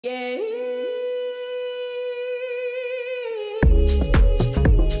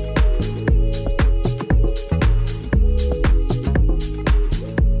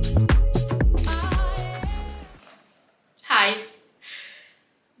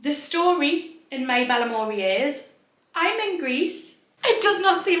The story in my Balamory is, I'm in Greece. It does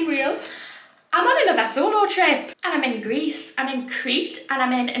not seem real. I'm on another solo trip and I'm in Greece. I'm in Crete and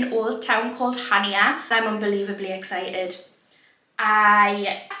I'm in an old town called Hania. I'm unbelievably excited.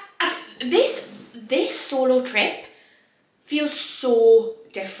 This solo trip feels so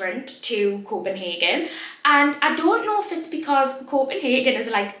different to Copenhagen, and I don't know if it's because Copenhagen is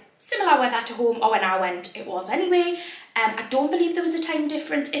like similar weather to home, or when I went it was anyway. I don't believe there was a time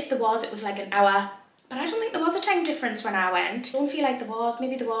difference. If there was, it was like an hour, but I don't think there was a time difference when I went. I don't feel like there was,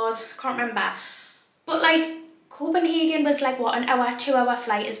 maybe there was, can't remember. But like Copenhagen was like what, an hour, 2-hour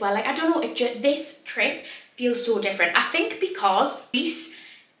flight as well. Like I don't know, this trip feels so different. I think because Greece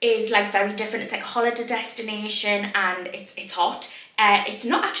is like very different. It's like a holiday destination and it's hot. It's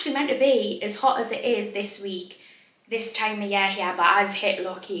not actually meant to be as hot as it is this week, this time of year here, but I've hit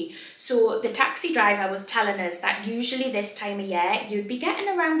lucky. So the taxi driver was telling us that usually this time of year you'd be getting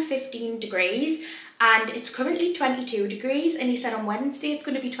around 15 degrees and it's currently 22 degrees, and he said on Wednesday it's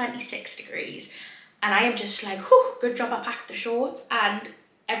going to be 26 degrees. And I am just like, whew, good job I packed the shorts and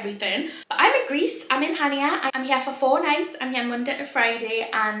everything. But I'm in Greece, I'm in Hania, I'm here for 4 nights, I'm here Monday to Friday,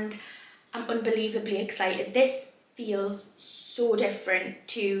 and I'm unbelievably excited. This feels so different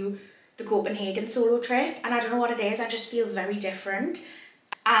to the Copenhagen solo trip, and I don't know what it is, I just feel very different.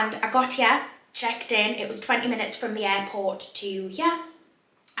 And I got here, checked in, it was 20 minutes from the airport to here.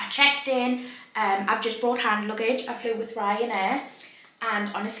 I checked in, I've just brought hand luggage, I flew with Ryanair.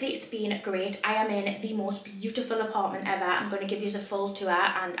 And honestly, it's been great. I am in the most beautiful apartment ever. I'm going to give you a full tour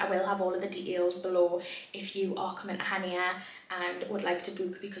and I will have all of the details below if you are coming to Hania and would like to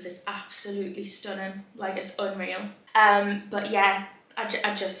book, because it's absolutely stunning. Like, it's unreal. But yeah,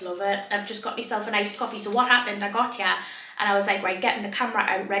 I just love it. I've just got myself an iced coffee. So what happened, I got here and I was like, right, getting the camera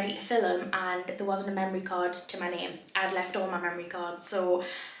out ready to film, and there wasn't a memory card to my name. I'd left all my memory cards. So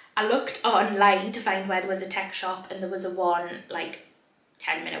I looked online to find where there was a tech shop, and there was a one like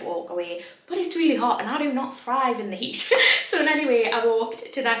 10-minute walk away, but it's really hot and I do not thrive in the heat. So anyway, I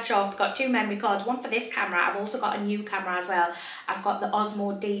walked to that shop, got 2 memory cards, one for this camera. I've also got a new camera as well. I've got the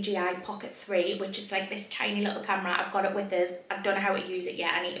Osmo DJI Pocket 3, which is like this tiny little camera. I've got it with us. I don't know how to use it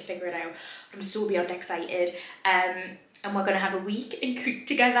yet. I need to figure it out. I'm so beyond excited. And we're gonna have a week in Crete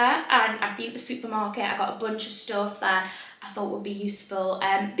together, and I've been to the supermarket. I got a bunch of stuff that I thought would be useful,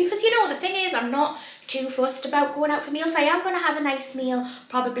 because you know, the thing is, I'm not too fussed about going out for meals. I am going to have a nice meal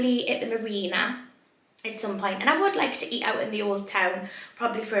probably at the marina at some point, and I would like to eat out in the old town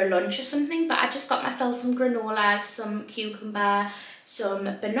probably for a lunch or something, but I just got myself some granolas, some cucumber, some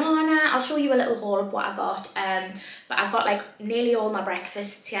banana. I'll show you a little haul of what I got, but I've got like nearly all my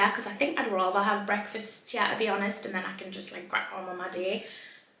breakfasts here, because I think I'd rather have breakfasts here, to be honest, and then I can just like crack on with my day.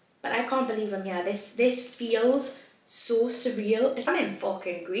 But I can't believe I'm here. This feels so surreal. I'm in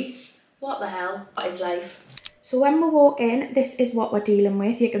fucking Greece. What the hell? What is life? So when we walk in, this is what we're dealing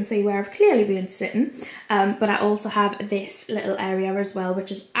with. You can see where I've clearly been sitting, but I also have this little area as well,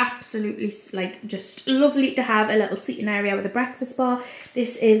 which is absolutely like just lovely to have, a little seating area with a breakfast bar.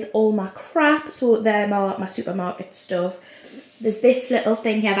 This is all my crap, so they're my supermarket stuff. There's this little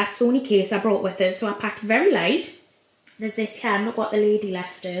thing here, that's the only case I brought with us, so I packed very light. There's this here, and look what the lady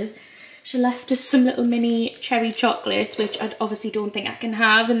left us. She left us some little mini cherry chocolates, which I obviously don't think I can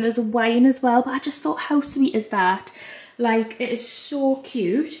have, and there's a wine as well, but I just thought, how sweet is that? Like, it is so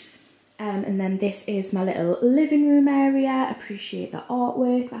cute. And then this is my little living room area. Appreciate the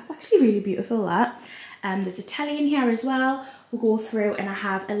artwork. That's actually really beautiful, that. There's a telly in here as well. We'll go through, and I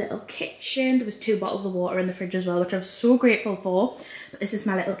have a little kitchen. There was 2 bottles of water in the fridge as well, which I'm so grateful for. But this is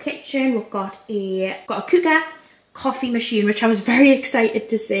my little kitchen. We've got a cooker, coffee machine, which I was very excited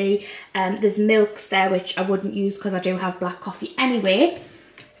to see. There's milks there, which I wouldn't use because I do have black coffee anyway.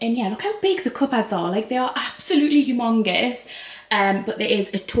 And yeah, look how big the cupboards are. Like, they are absolutely humongous. But there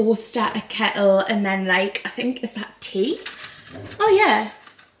is a toaster, a kettle, and then like, I think, is that tea? Oh yeah,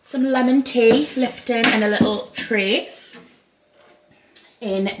 some lemon tea, Lipton, and a little tray.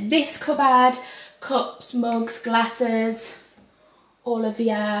 In this cupboard, cups, mugs, glasses, all of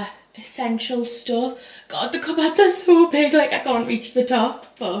your essential stuff. God, the cupboards are so big, like I can't reach the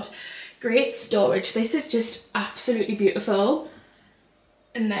top, but great storage. This is just absolutely beautiful.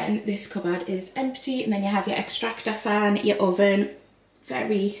 And then this cupboard is empty, and then you have your extractor fan, your oven,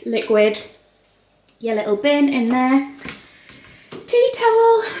 very liquid, your little bin in there, tea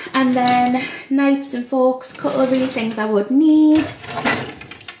towel, and then knives and forks, cutlery, things I would need,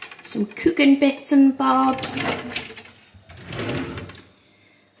 some cooking bits and bobs,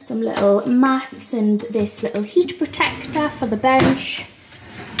 some little mats, and this little heat protector for the bench,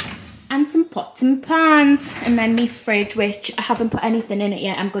 and some pots and pans, and then my fridge, which I haven't put anything in it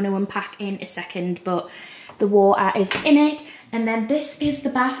yet. I'm going to unpack in a second, but the water is in it. And then this is the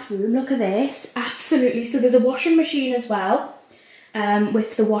bathroom. Look at this, absolutely. So there's a washing machine as well,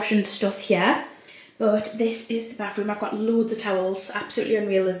 with the washing stuff here. But this is the bathroom. I've got loads of towels, absolutely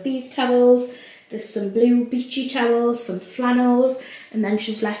unreal. There's these towels, there's some blue beachy towels, some flannels, and then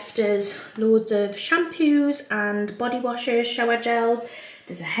she's left us loads of shampoos and body washes, shower gels.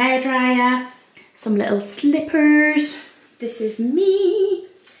 There's a hairdryer, some little slippers. This is me.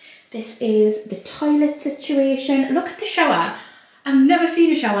 This is the toilet situation. Look at the shower. I've never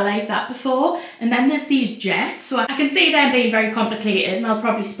seen a shower like that before. And then there's these jets, so I can see them being very complicated, and I'll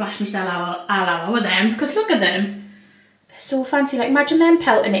probably splash myself all out with them, because look at them. They're so fancy. Like, imagine them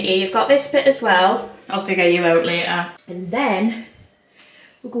pelting at you. You've got this bit as well. I'll figure you out later. And then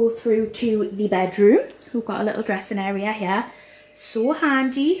we'll go through to the bedroom. We've got a little dressing area here. So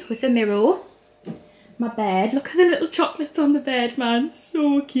handy with a mirror. My bed, look at the little chocolates on the bed, man,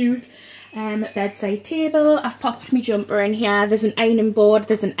 so cute. Bedside table, I've popped my jumper in here. There's an ironing board,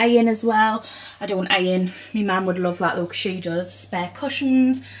 there's an iron as well. I don't iron, my mum would love that though, 'cause she does. Spare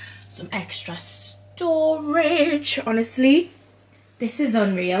cushions, some extra storage, honestly. This is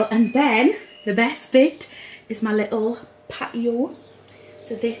unreal. And then the best bit is my little patio.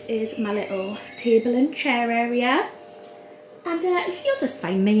 So this is my little table and chair area. And you'll just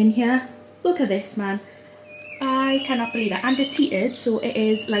find me in here. Look at this, man. I cannot believe it. And it's heated, so it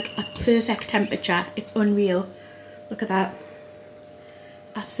is like a perfect temperature. It's unreal. Look at that.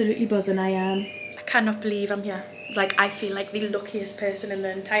 Absolutely buzzing I am. I cannot believe I'm here. Like, I feel like the luckiest person in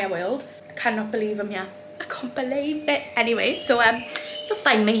the entire world. I cannot believe I'm here. I can't believe it. Anyway, so you'll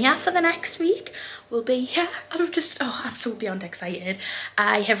find me here for the next week. We'll be here. I'm so beyond excited.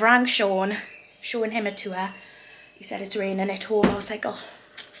 I have rang Sean, showing him a tour. He said it's raining at home. I was like, oh,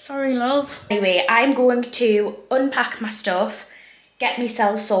 sorry, love. Anyway, I'm going to unpack my stuff, get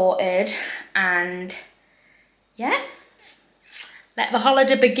myself sorted, and yeah, let the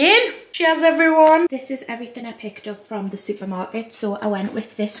holiday begin. Cheers, everyone. This is everything I picked up from the supermarket. So I went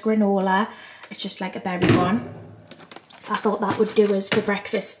with this granola. It's just like a berry one. So I thought that would do us for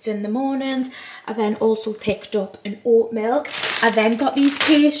breakfasts in the mornings. I then also picked up an oat milk. I then got these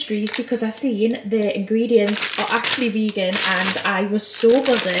pastries because I seen the ingredients are actually vegan, and I was so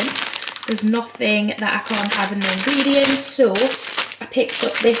buzzing. There's nothing that I can't have in the ingredients. So I picked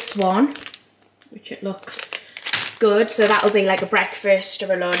up this one, which it looks good. So that'll be like a breakfast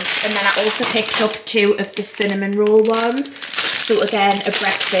or a lunch. And then I also picked up 2 of the cinnamon roll ones. So again, a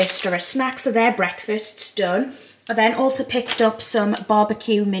breakfast or a snack. So their breakfast's done. I then also picked up some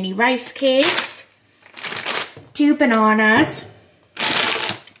barbecue mini rice cakes, 2 bananas,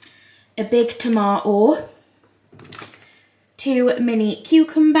 a big tomato, 2 mini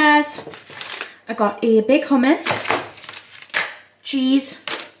cucumbers. I got a big hummus, cheese,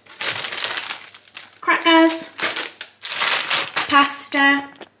 crackers, pasta,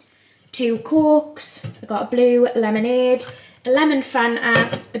 2 Cokes. I got a blue lemonade, a lemon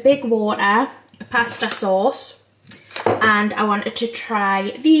Fanta, a big water, a pasta sauce. And I wanted to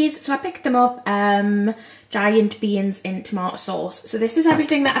try these, so I picked them up, giant beans in tomato sauce. So this is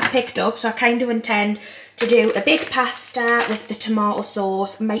everything that I've picked up. So I kind of intend to do a big pasta with the tomato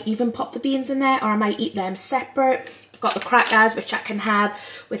sauce. I might even pop the beans in there, or I might eat them separate. I've got the crackers, which I can have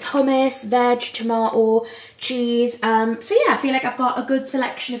with hummus, veg, tomato, cheese. So yeah, I feel like I've got a good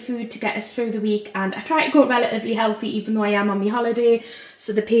selection of food to get us through the week, and I try to go relatively healthy even though I am on my holiday.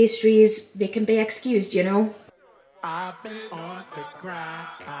 So the pastries, they can be excused, you know. I've been on the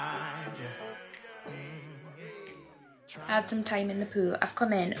grind, Had some time in the pool. I've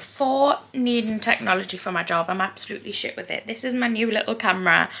come in for needing technology for my job. I'm absolutely shit with it. This is my new little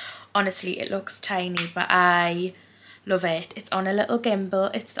camera. Honestly, it looks tiny, but I love it. It's on a little gimbal.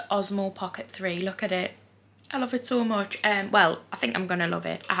 It's the Osmo Pocket 3. Look at it. I love it so much. Well, I think I'm gonna love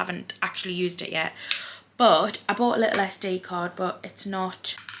it. I haven't actually used it yet, but I bought a little SD card, but it's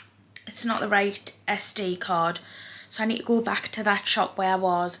not the right SD card. So I need to go back to that shop where I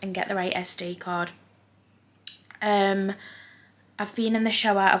was and get the right SD card. I've been in the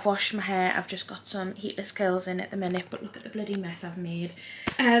shower, I've washed my hair, I've just got some heatless curls in at the minute, but look at the bloody mess I've made.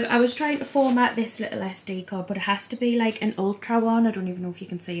 I was trying to format this little SD card, but it has to be like an ultra one. I don't even know if you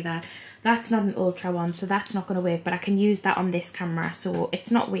can see that. That's not an ultra one, so that's not going to work, but I can use that on this camera, so it's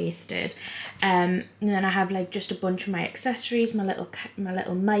not wasted. And then I have like just a bunch of my accessories, my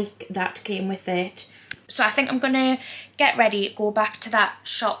little mic that came with it. So I think I'm going to get ready, go back to that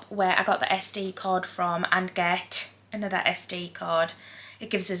shop where I got the SD card from and get another SD card. It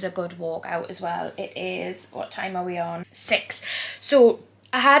gives us a good walk out as well. It is, what time are we on? 6. So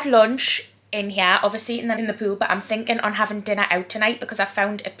I had lunch in here, obviously eating them in the pool, but I'm thinking on having dinner out tonight because I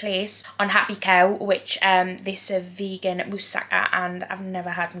found a place on Happy Cow which they serve vegan moussaka, and I've never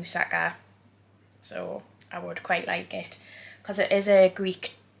had moussaka, so I would quite like it because it is a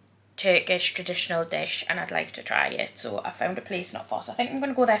Greek Turkish traditional dish and I'd like to try it. So I found a place not far, so I think I'm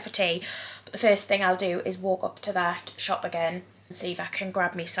going to go there for tea, but the first thing I'll do is walk up to that shop again and see if I can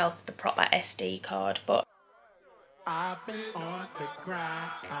grab myself the proper SD card. But I've been on the grind,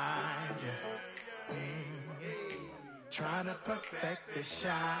 yeah. Trying to perfect the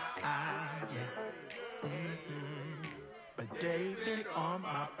shine, yeah. But they've been on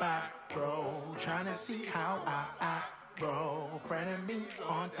my back, bro. Trying to see how I act, bro. Frenemies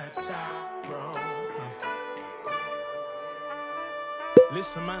on attack, bro.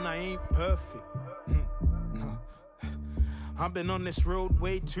 Listen, man, I ain't perfect. No. I've been on this road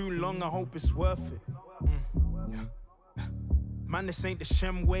way too long. I hope it's worth it. Man, this ain't the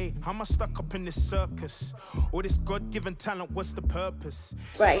Shem way. How am I stuck up in this circus? All this God-given talent, what's the purpose?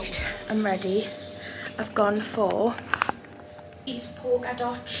 right, I'm ready. I've gone for these polka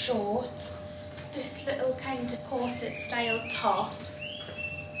dot shorts, this little kind of corset style top,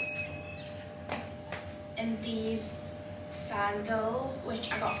 and these sandals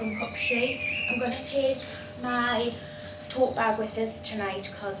which I got from Cupshe. I'm going to take my tote bag with us tonight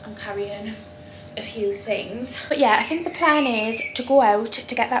because I'm carrying a few things. But yeah, I think the plan is to go out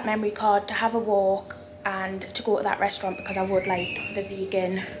to get that memory card, to have a walk, and to go to that restaurant because I would like the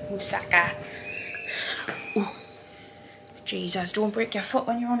vegan moussaka. Ooh. Jesus, don't break your foot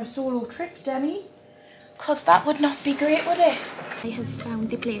when you're on a solo trip, Demi, because that would not be great, would it? I have found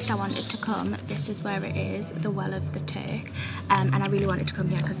the place I wanted to come. This is where it is, the Well of the Turk, and I really wanted to come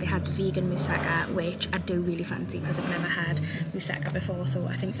here because they had the vegan moussaka, which I do really fancy because I've never had moussaka before, so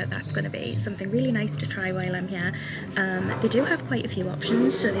I think that that's going to be something really nice to try while I'm here. They do have quite a few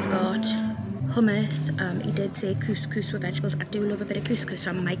options, so they've got hummus, he did say couscous with vegetables. I do love a bit of couscous,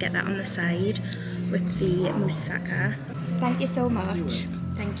 so I might get that on the side with the moussaka. Thank you so much.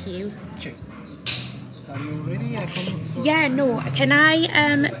 Thank you. Cheers. Are you ready? Yeah, no. Can I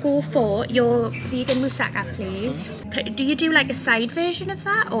go for your vegan moussaka, please? Do you do like a side version of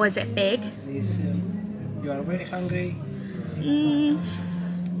that, or is it big? This, you are very hungry.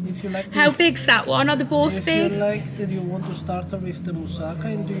 If you like. How big's that one? Are they both big? If you like that, you want to start with the moussaka,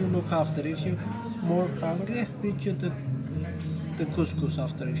 and do you look after? If you more hungry, we you the couscous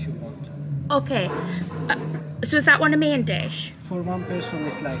after if you want. Okay. So is that one a main dish? For one person,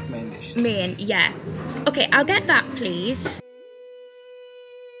 it's like main dish. Main, yeah. Okay, I'll get that, please.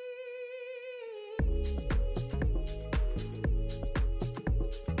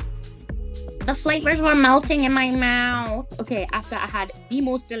 The flavors were melting in my mouth. Okay, after I had the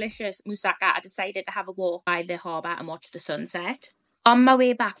most delicious moussaka, I decided to have a walk by the harbour and watch the sunset. On my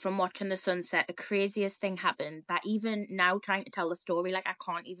way back from watching the sunset, the craziest thing happened that even now trying to tell the story, like I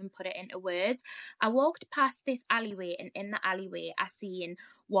can't even put it into words. I walked past this alleyway, and in the alleyway I seen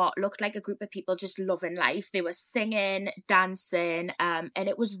what looked like a group of people just loving life. They were singing, dancing, and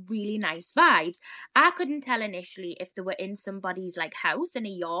it was really nice vibes. I couldn't tell initially if they were in somebody's like house in a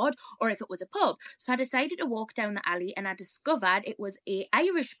yard or if it was a pub. So I decided to walk down the alley and I discovered it was a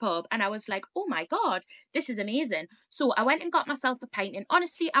Irish pub, and I was like, oh my God, this is amazing. So I went and got myself a pint, and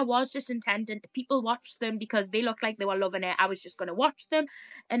honestly I was just intending to people watch them because they looked like they were loving it. I was just going to watch them,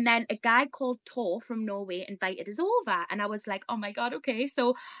 and then a guy called Tor from Norway invited us over, and I was like, oh my God, okay.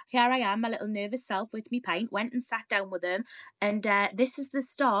 So here I am, my little nervous self with me pint, went and sat down with him, and this is the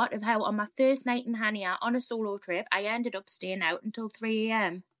start of how on my first night in Hania on a solo trip I ended up staying out until 3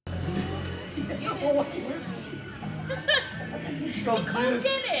 AM. Because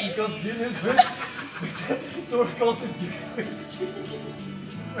Guinness Tor calls it whiskey.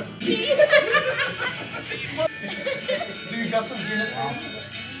 Do you got some Guinness for me?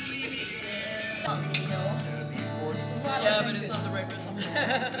 Yeah, but it's not the right recipe.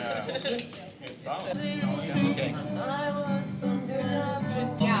 It sounds. Okay.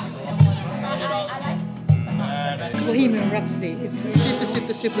 Bohemian Rhapsody. It's super,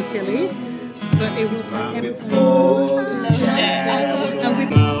 super, super silly, but it was like everything. And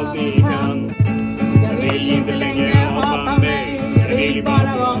with jag vill inte längre hata mig, jag vill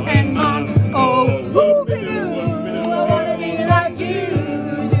bara vara en man. Oh, whoopie-doo, I wanna be like you.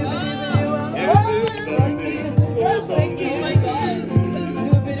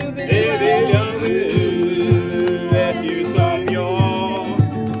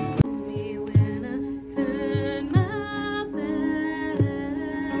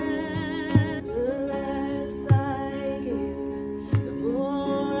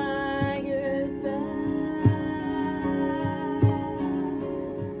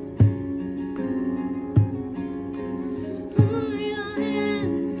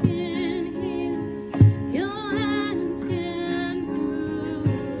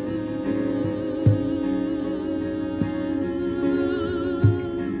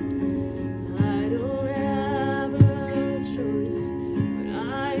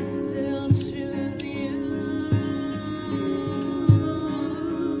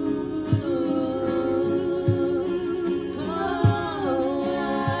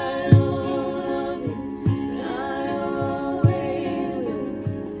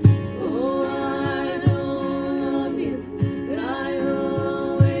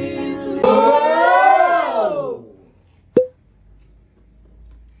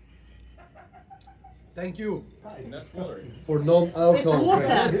 For non-alcohol.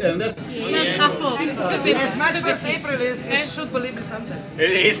 Water. Smells apple. As much as April is, you should believe me something.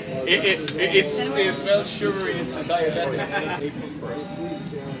 It smells sugary. It's a diabetic.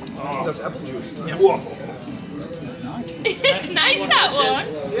 That's apple juice. Whoa. It's nice, that one.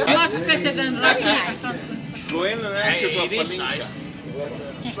 Much better than Rocky. Go in and ask her for palinka. Nice.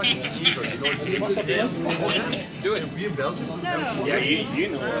 Do it. We in Belgium? No. Yeah, you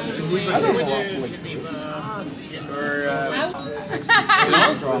know. I don't know.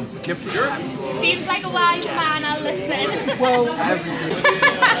 Seems like a wise man, I'll listen. Well,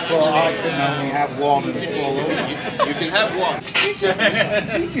 Well, I can only have one. You can have one.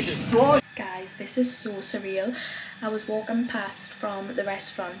 Guys, this is so surreal. I was walking past from the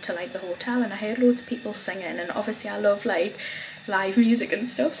restaurant to like the hotel and I heard loads of people singing, and obviously I love like live music and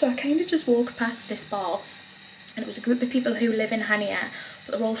stuff, so I kind of just walked past this bar and it was a group of people who live in Hania,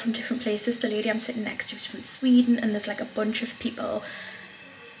 but they're all from different places. The lady I'm sitting next to is from Sweden, and there's like a bunch of people,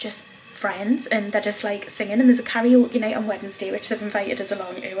 just friends, and they're just like singing, and there's a karaoke night on Wednesday which they've invited us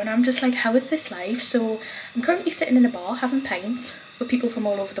along to, and I'm just like, how is this life? So I'm currently sitting in a bar having pints with people from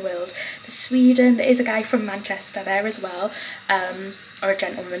all over the world. There's Sweden, there is a guy from Manchester there as well, or a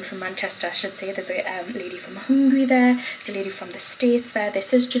gentleman from Manchester I should say. There's a lady from Hungary there, there's a lady from the States there.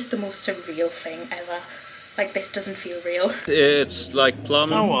 This is just the most surreal thing ever. Like, this doesn't feel real. It's like plum,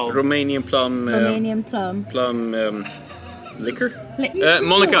 Romanian plum. Romanian plum. Plum liquor?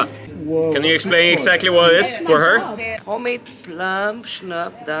 Monica, can you explain exactly what it is for her? Homemade plum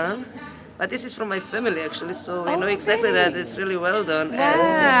schnapp done. But this is from my family actually, so we know exactly that it's really well done.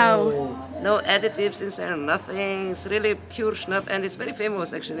 Wow. And no additives inside, nothing. It's really pure schnapp, and it's very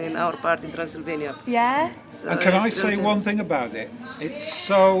famous actually in our part in Transylvania. Yeah. So and can I say one thing about it? It's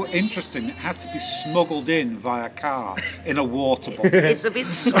so interesting. It had to be smuggled in via car in a water bottle. It's a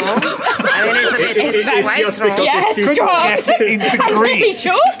bit strong. I mean, it's quite strong. Yeah, it's strong. Get it into Greece.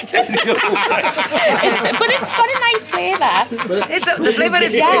 Choked. But it's got a nice flavour. The flavour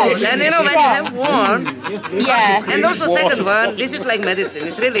is good, and you know when you have one, yeah. And also second one, this is like medicine.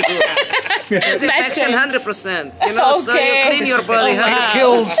 It's really good. It's infection 100%. You know, so you clean your body. It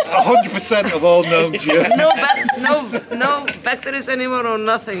kills 100% of all known germs. No bacteria anymore or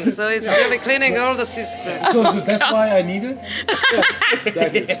nothing. So it's really cleaning all the systems. so that's why I need it?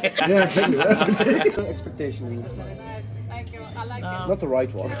 Yeah, thank you. Expectation in this one. Thank you. I like Not the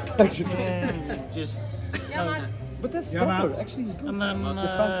right one, actually. Just. But that's proper. Actually, it's good. And then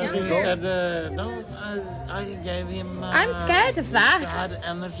he said, no, I gave him. I'm scared of that. Bad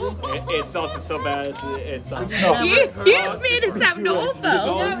energy. It's not so bad as it sounds. You've made it sound awful.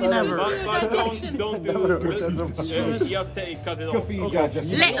 But don't do it. Just cut it off.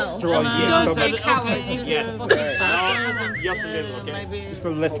 Little. Don't say coward. Yes. Just a little, okay? Maybe It's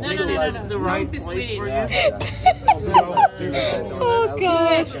for little. this is the right place for you. Oh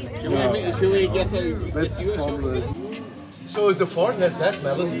gosh. Should we get you a shot? So the fart has that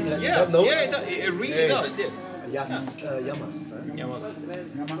melody? Yeah, that note? yeah, it really does. It did. Yes, Yamas.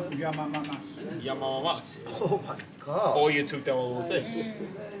 Yamamas. Oh my god. Oh, you took the whole thing.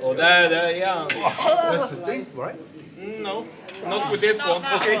 Oh, there, yeah. That's the thing, right? No, not with this one.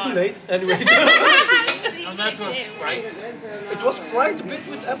 Okay, too late. Anyway. And that was Sprite. It was Sprite a bit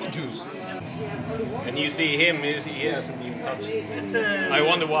with apple juice. And you see him, he hasn't even touched it. I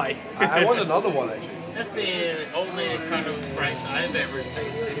wonder why. I want another one actually. That's the only kind of Sprite I've ever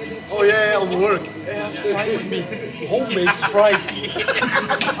tasted. Oh yeah, on work. Yeah, have Sprite with me. Homemade Sprite.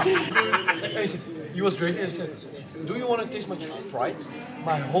 He was drinking and said, do you want to taste my Sprite?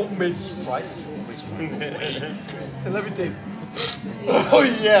 My homemade Sprite? I said, homemade Sprite. So let me take. Oh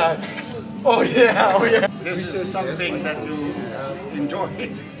yeah. Oh yeah, oh yeah. This is something that you enjoy.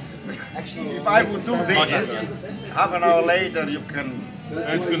 Actually, if I would do this, half an hour later you can.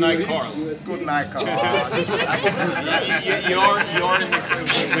 It's good night, Carl. Good night, Carl. This was apple juice. You're in within the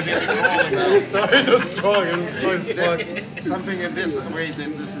crawling. Sorry, it was strong. It was quite strong. Something in this way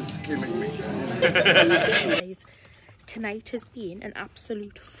that this is killing me. Guys, tonight has been an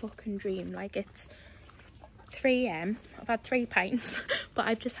absolute fucking dream. Like, it's 3 AM. I've had 3 pints, but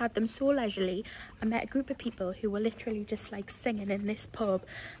I've just had them so leisurely. I met a group of people who were literally just like singing in this pub.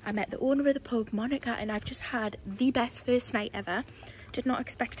 I met the owner of the pub, Monica, and I've just had the best first night ever. Did not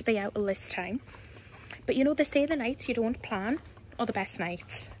expect to be out all this time. But you know, they say the nights you don't plan are the best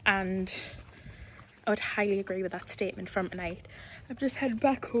nights, and I would highly agree with that statement from tonight. I've just headed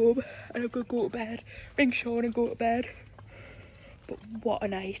back home and I'm gonna go to bed, ring Sean and go to bed. But what a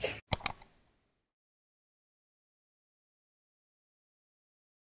night.